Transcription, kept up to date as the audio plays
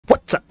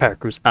What's up,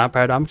 Paracruise? I'm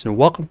Paradomix, and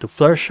welcome to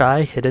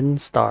Fluttershy's Hidden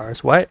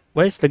Stars. Why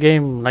is the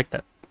game like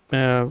that?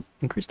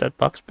 Increase that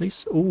box,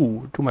 please.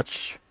 Ooh, too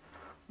much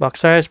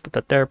box size. Put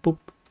that there. Poop.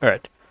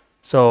 Alright.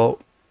 So,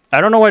 I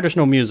don't know why there's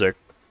no music.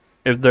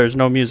 If there's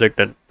no music,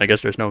 then I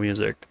guess there's no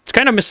music. It's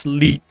kind of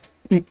misleading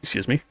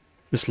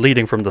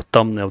from the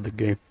thumbnail of the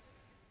game.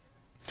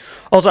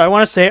 Also, I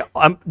want to say,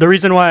 the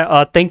reason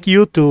why, thank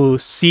you to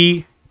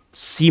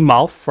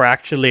Seamal for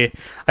actually,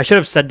 I should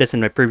have said this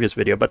in my previous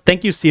video, but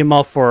thank you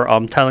Seamal for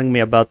telling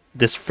me about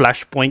this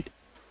Flashpoint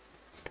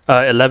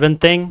 11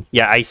 thing.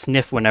 Yeah, I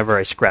sniff whenever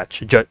I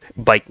scratch.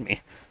 Bite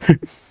me.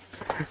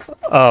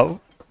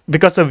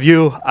 Because of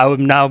you, I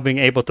am now being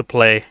able to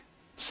play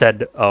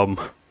said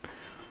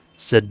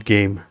Flash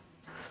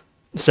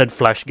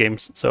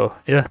games. So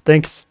yeah,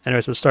 thanks.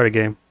 Anyways, let's start a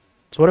game.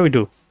 So what do we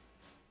do?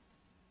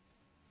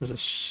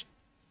 This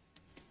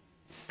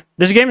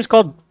game is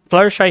called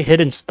Fluttershy's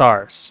Hidden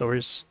Stars. So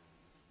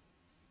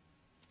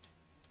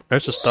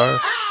there's a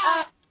star.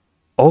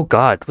 Oh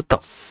god, what the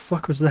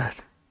fuck was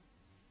that?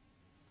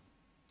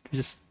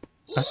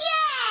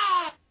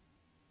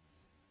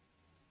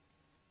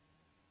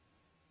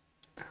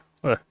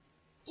 What?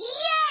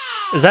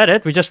 Is that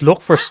it? We just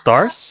look for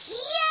stars?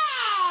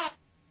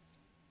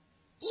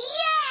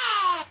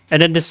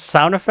 And then this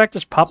sound effect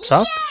just pops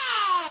up?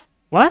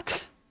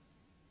 What?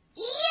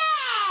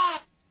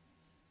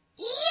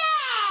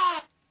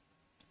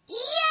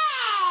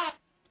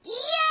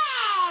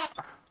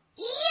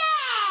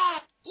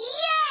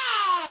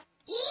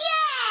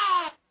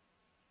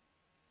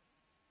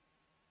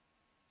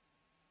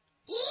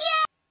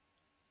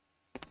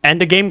 And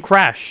the game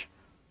crash.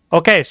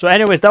 Okay, so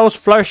anyways, that was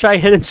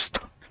Fluttershy's Hidden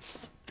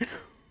Stars.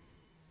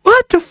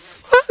 What the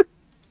fuck?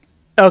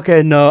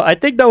 Okay, no, I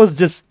think that was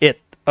just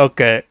it.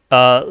 Okay,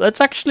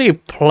 let's actually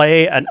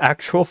play an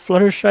actual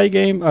Fluttershy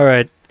game.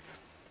 Alright.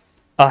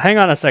 Hang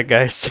on a sec,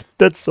 guys.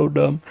 That's so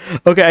dumb.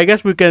 Okay, I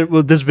guess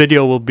this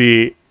video will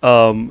be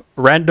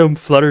random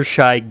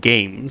Fluttershy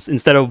games.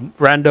 Instead of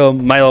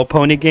random My Little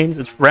Pony games,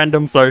 it's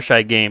random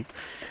Fluttershy game.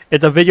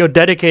 It's a video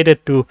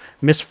dedicated to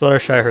Miss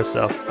Fluttershy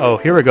herself. Oh,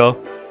 here we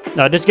go.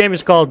 Now, this game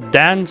is called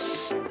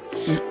Dance.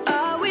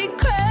 Are we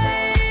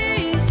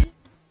crazy?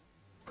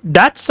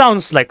 That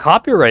sounds like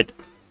copyright.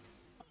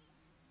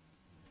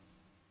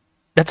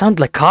 That sounds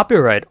like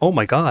copyright. Oh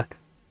my god.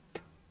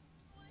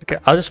 Okay,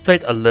 I'll just play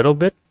it a little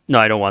bit. No,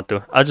 I don't want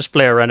to. I'll just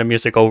play a random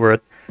music over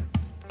it.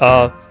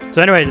 So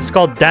anyway, it's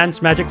called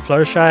Dance Magic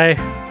Fluttershy.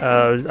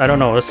 I don't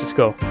know. Let's just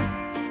go.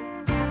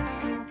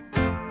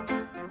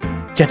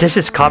 Yeah, this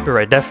is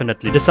copyright,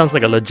 definitely. This sounds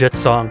like a legit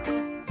song.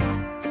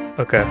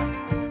 Okay.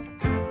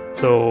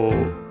 So,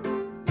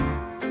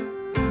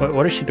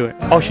 what is she doing?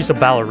 Oh, she's a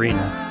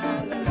ballerina.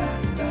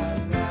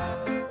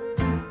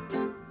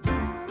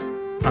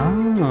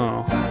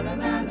 Oh.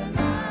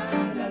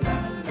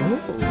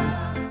 Ooh.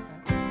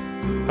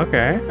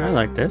 Okay, I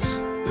like this.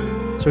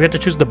 So we get to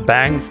choose the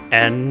bangs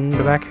and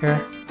the back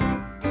hair.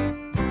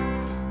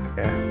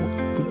 Okay.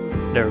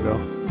 There we go.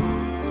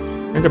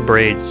 And the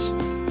braids.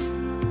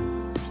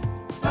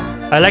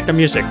 I like the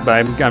music,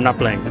 but I'm not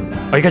playing it.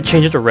 Oh, you can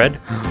change it to red?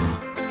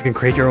 You can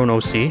create your own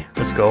OC.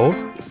 Let's go.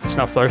 It's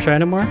not Fluttershy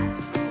anymore.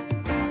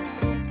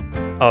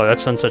 Oh,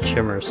 that's Sunset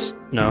Shimmers.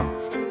 No.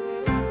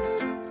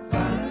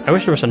 I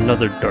wish there was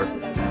another dark.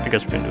 I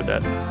guess we can do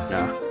that.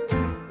 No.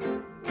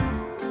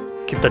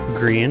 Keep that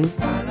green.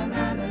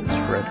 It's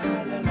red.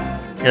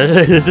 Yeah,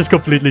 let's just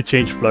completely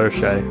change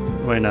Fluttershy.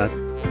 Why not?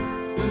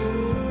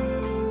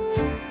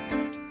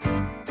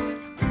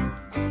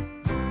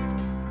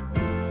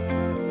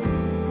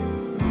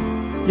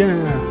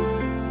 Yeah.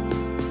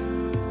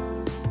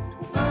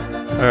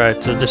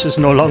 Alright, so this is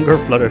no longer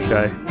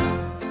Fluttershy.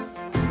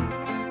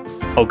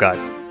 Oh god,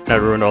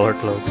 that ruined all her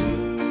clothes.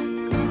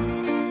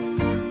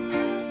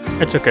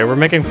 It's okay, we're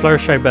making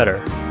Fluttershy better.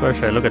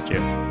 Fluttershy, look at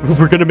you.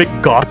 We're gonna make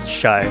Goth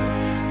shy.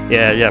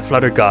 Yeah,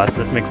 Flutter Goth.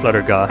 Let's make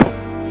Flutter Goth.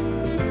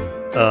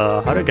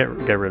 How to get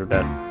rid of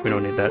that? We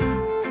don't need that.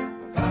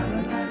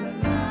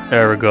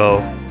 There we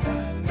go.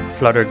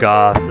 Flutter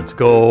Goth. Let's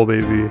go,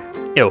 baby.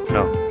 Ew,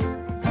 no.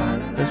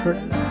 This work?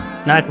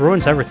 Nah, it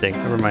ruins everything.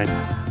 Never mind.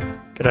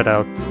 Get that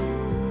out.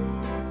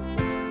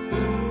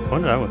 Oh,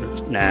 no,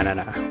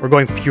 nah. We're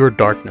going pure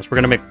darkness. We're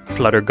gonna make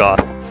Flutter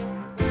Goth.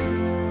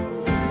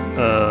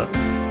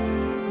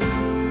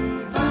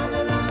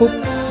 Boop.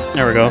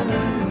 There we go.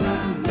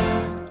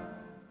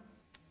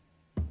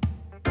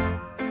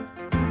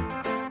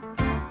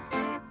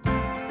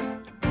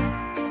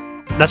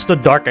 That's the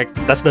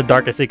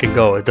darkest it can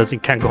go.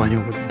 Can't go any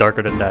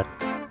darker than that.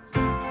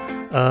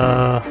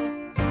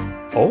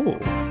 Oh.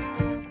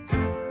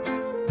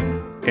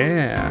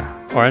 Yeah.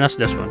 Alright, that's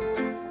this one.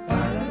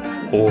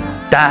 Oh,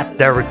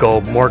 there we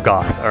go. More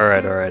goth.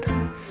 Alright.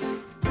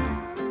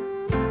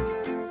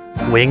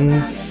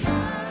 Wings.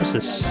 What's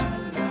this?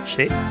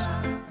 Shades?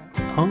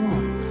 Oh.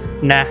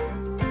 Nah.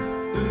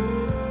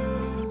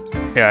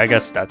 Yeah, I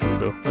guess that will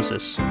do. What's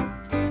this?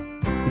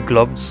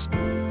 Gloves.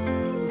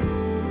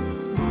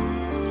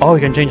 Oh,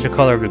 you can change the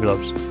color of the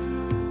gloves.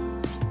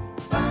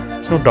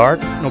 It's no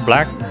dark, no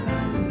black.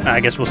 I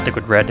guess we'll stick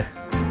with red.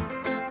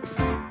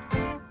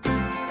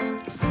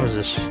 What is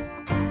this?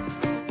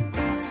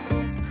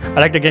 I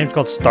like the game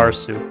called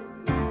Starsuit.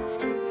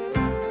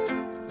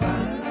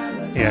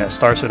 Yeah,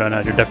 Starsuit on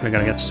that. You're definitely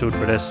gonna get sued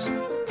for this.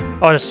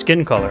 Oh, the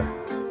skin color.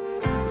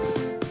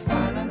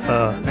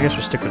 I guess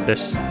we'll stick with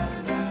this.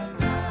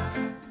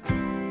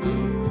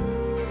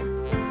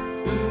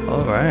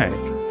 Alright.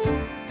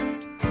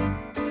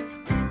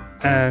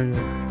 And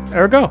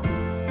there we go.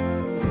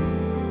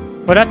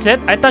 Well, that's it?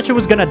 I thought she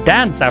was gonna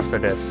dance after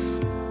this.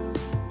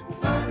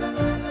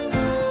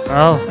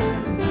 Well,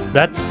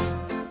 that's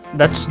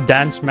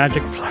dance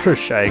magic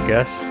Fluttershy, I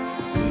guess.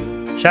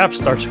 Shut up,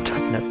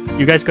 Starsuit.net.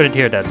 You guys couldn't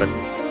hear that, but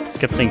I just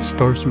kept saying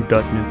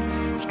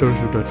Starsuit.net.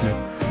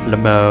 Starsuit.net.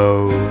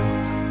 Lamo.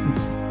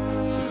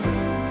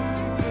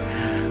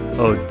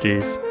 Oh,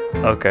 jeez.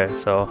 Okay,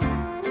 so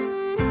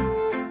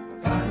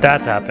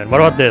that happened. What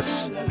about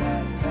this?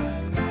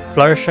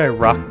 Fluttershy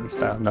rocking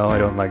style. No, I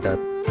don't like that.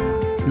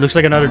 It looks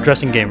like another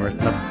dressing game.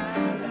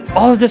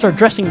 All of these are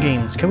dressing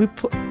games. Can we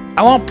put...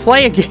 I want to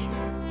play a game.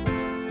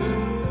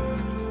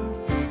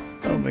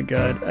 Oh my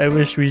god. I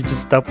wish we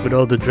just stopped with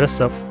all the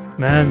dress up.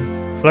 Man,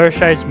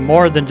 Fluttershy is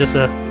more than just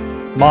a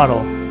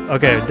model.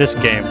 Okay, this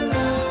game.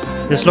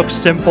 This looks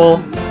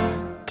simple,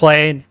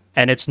 plain,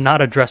 and it's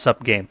not a dress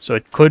up game. So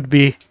it could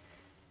be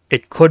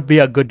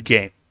a good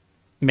game.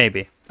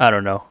 Maybe. I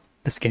don't know.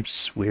 This game's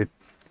just weird.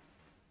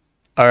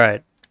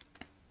 Alright.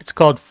 It's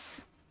called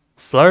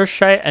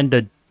Fluttershy and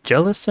the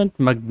Jellicent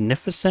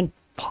Magnificent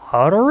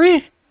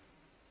Pottery?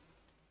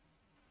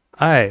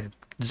 I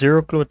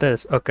zero clue what that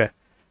is. Okay.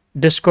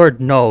 Discord,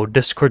 no.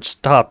 Discord,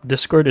 stop.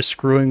 Discord is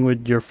screwing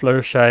with your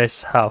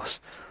Fluttershy's house.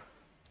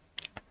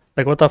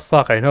 Like, what the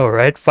fuck? I know,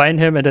 right? Find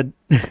him and then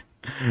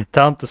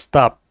tell him to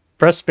stop.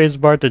 Press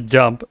spacebar to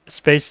jump.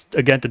 Space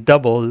again to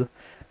double.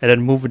 And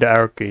then move with the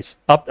arrow keys.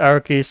 Up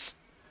arrow keys.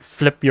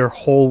 Flip your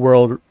whole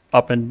world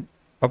up and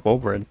up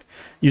over it.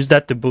 Use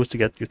that to boost to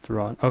get you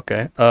through on.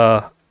 Okay.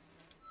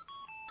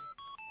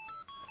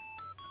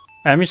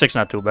 Music's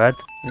not too bad.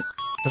 It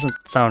doesn't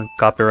sound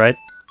copyright.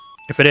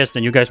 If it is,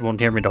 then you guys won't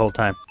hear me the whole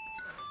time.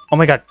 Oh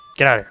my god,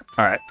 get out of here.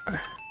 Alright.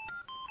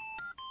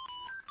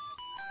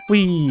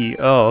 Whee!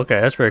 Oh, okay,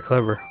 that's very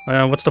clever.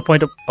 What's the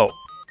point of... Oh.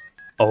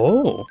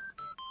 Oh!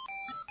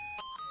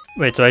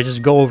 Wait, so I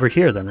just go over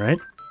here then, right?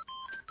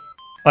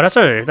 Oh, that's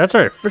alright, that's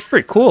alright. That's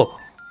pretty cool.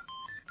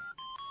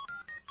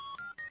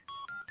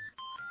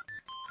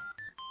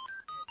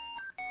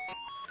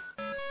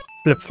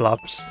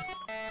 Flip-flops.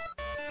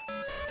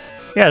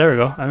 Yeah, there we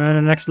go. I'm on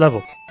the next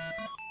level.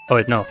 Oh,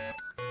 wait, no.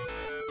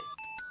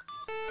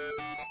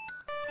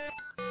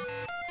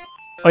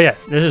 Oh, yeah,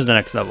 this is the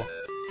next level.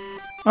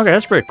 Okay,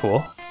 that's pretty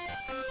cool.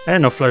 I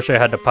didn't know Fluttershy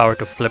had the power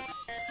to flip.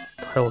 What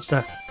the hell is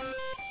that?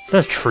 Is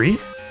that a tree?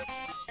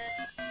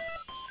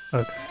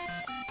 Okay.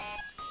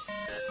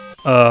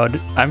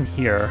 I'm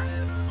here.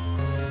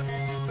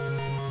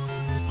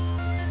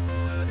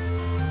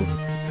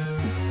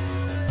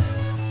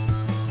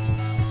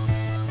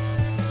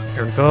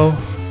 Here we go.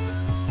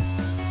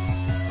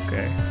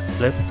 Okay,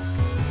 flip.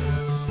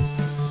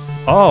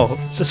 Oh,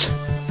 it's just...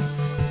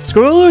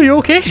 Squirrel, are you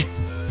okay?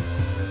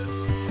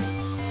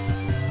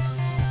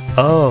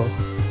 Oh.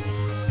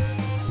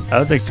 I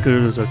don't think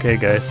Scootaloo's okay,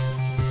 guys.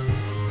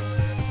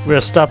 We're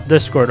gonna stop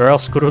Discord or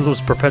else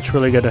Scootaloo's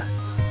perpetually gonna...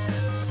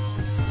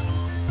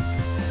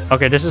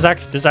 Okay, this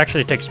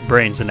actually takes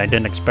brains and I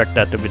didn't expect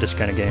that to be this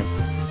kind of game.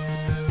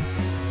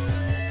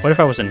 What if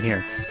I was in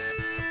here?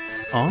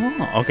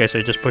 Oh, okay, so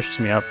it just pushes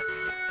me up.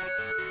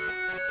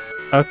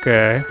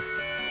 Okay.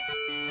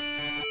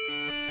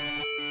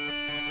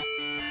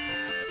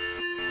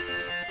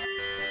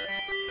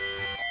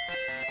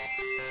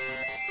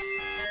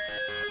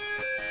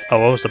 Oh,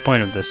 what was the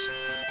point of this?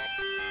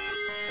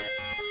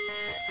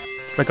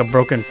 It's like a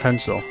broken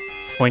pencil.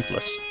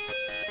 Pointless.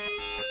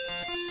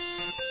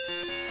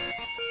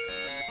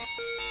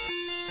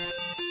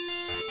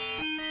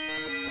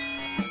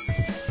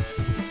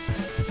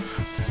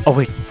 Oh,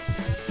 wait.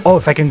 Oh,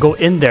 if I can go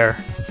in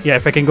there. Yeah,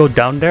 if I can go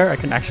down there, I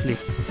can actually...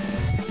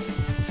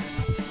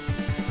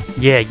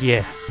 Yeah,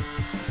 yeah.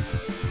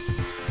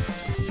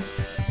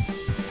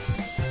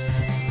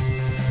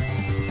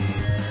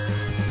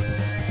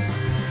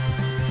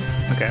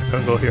 Okay, I'm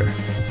gonna go here.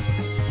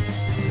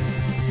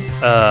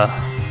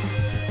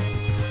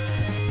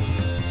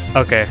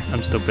 Okay,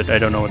 I'm stupid. I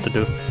don't know what to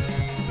do.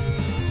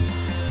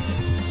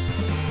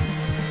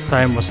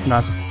 Time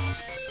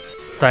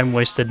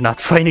wasted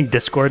not finding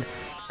Discord.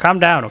 Calm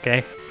down,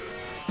 okay?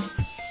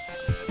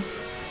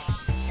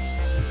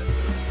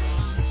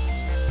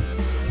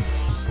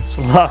 It's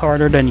a lot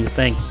harder than you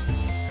think.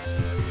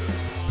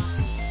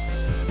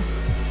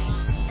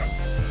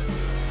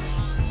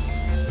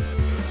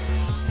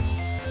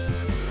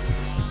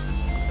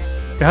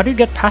 How do you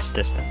get past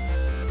this then?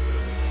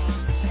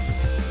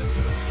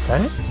 Is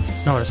that it?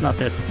 No, that's not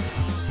it.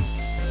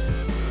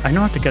 I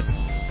know how to get...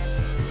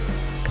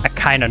 I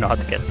kinda know how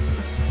to get...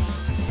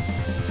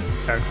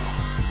 There we go.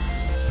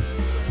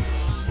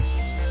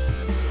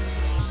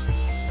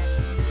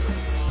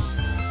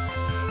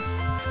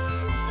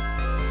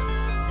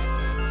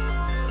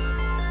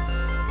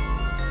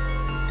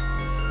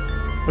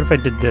 What if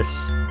I did this?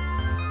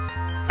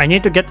 I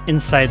need to get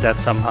inside that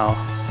somehow.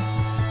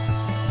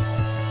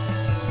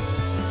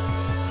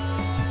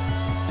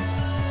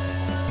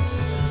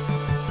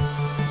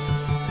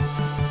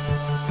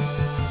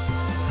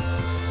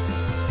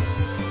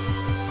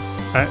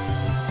 I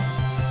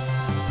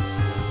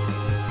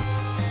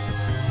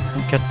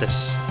don't get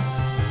this.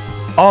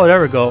 Oh,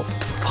 there we go. What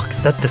the fuck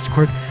is that,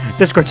 Discord?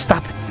 Discord,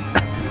 stop it.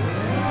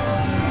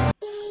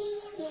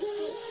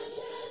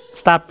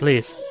 Stop,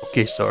 please.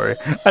 Okay, sorry.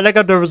 I like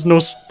how there was no...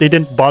 They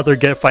didn't bother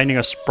finding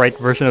a sprite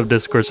version of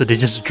Discord, so they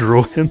just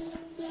drew him.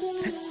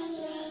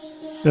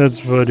 That's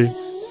funny.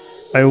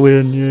 I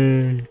win,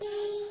 yay.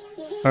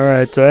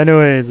 Alright, so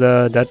anyways,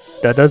 that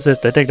does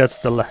it. I think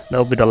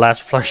that'll be the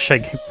last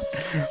Fluttershy game.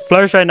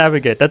 Fluttershy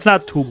Navigate. That's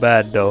not too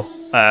bad, though.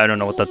 I don't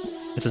know what that...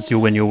 Since you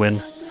win, you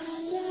win.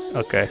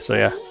 Okay, so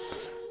yeah.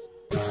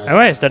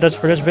 Anyways, that does it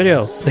for this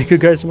video. Thank you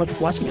guys so much for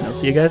watching, and I'll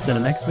see you guys in the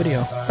next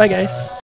video. Bye, guys.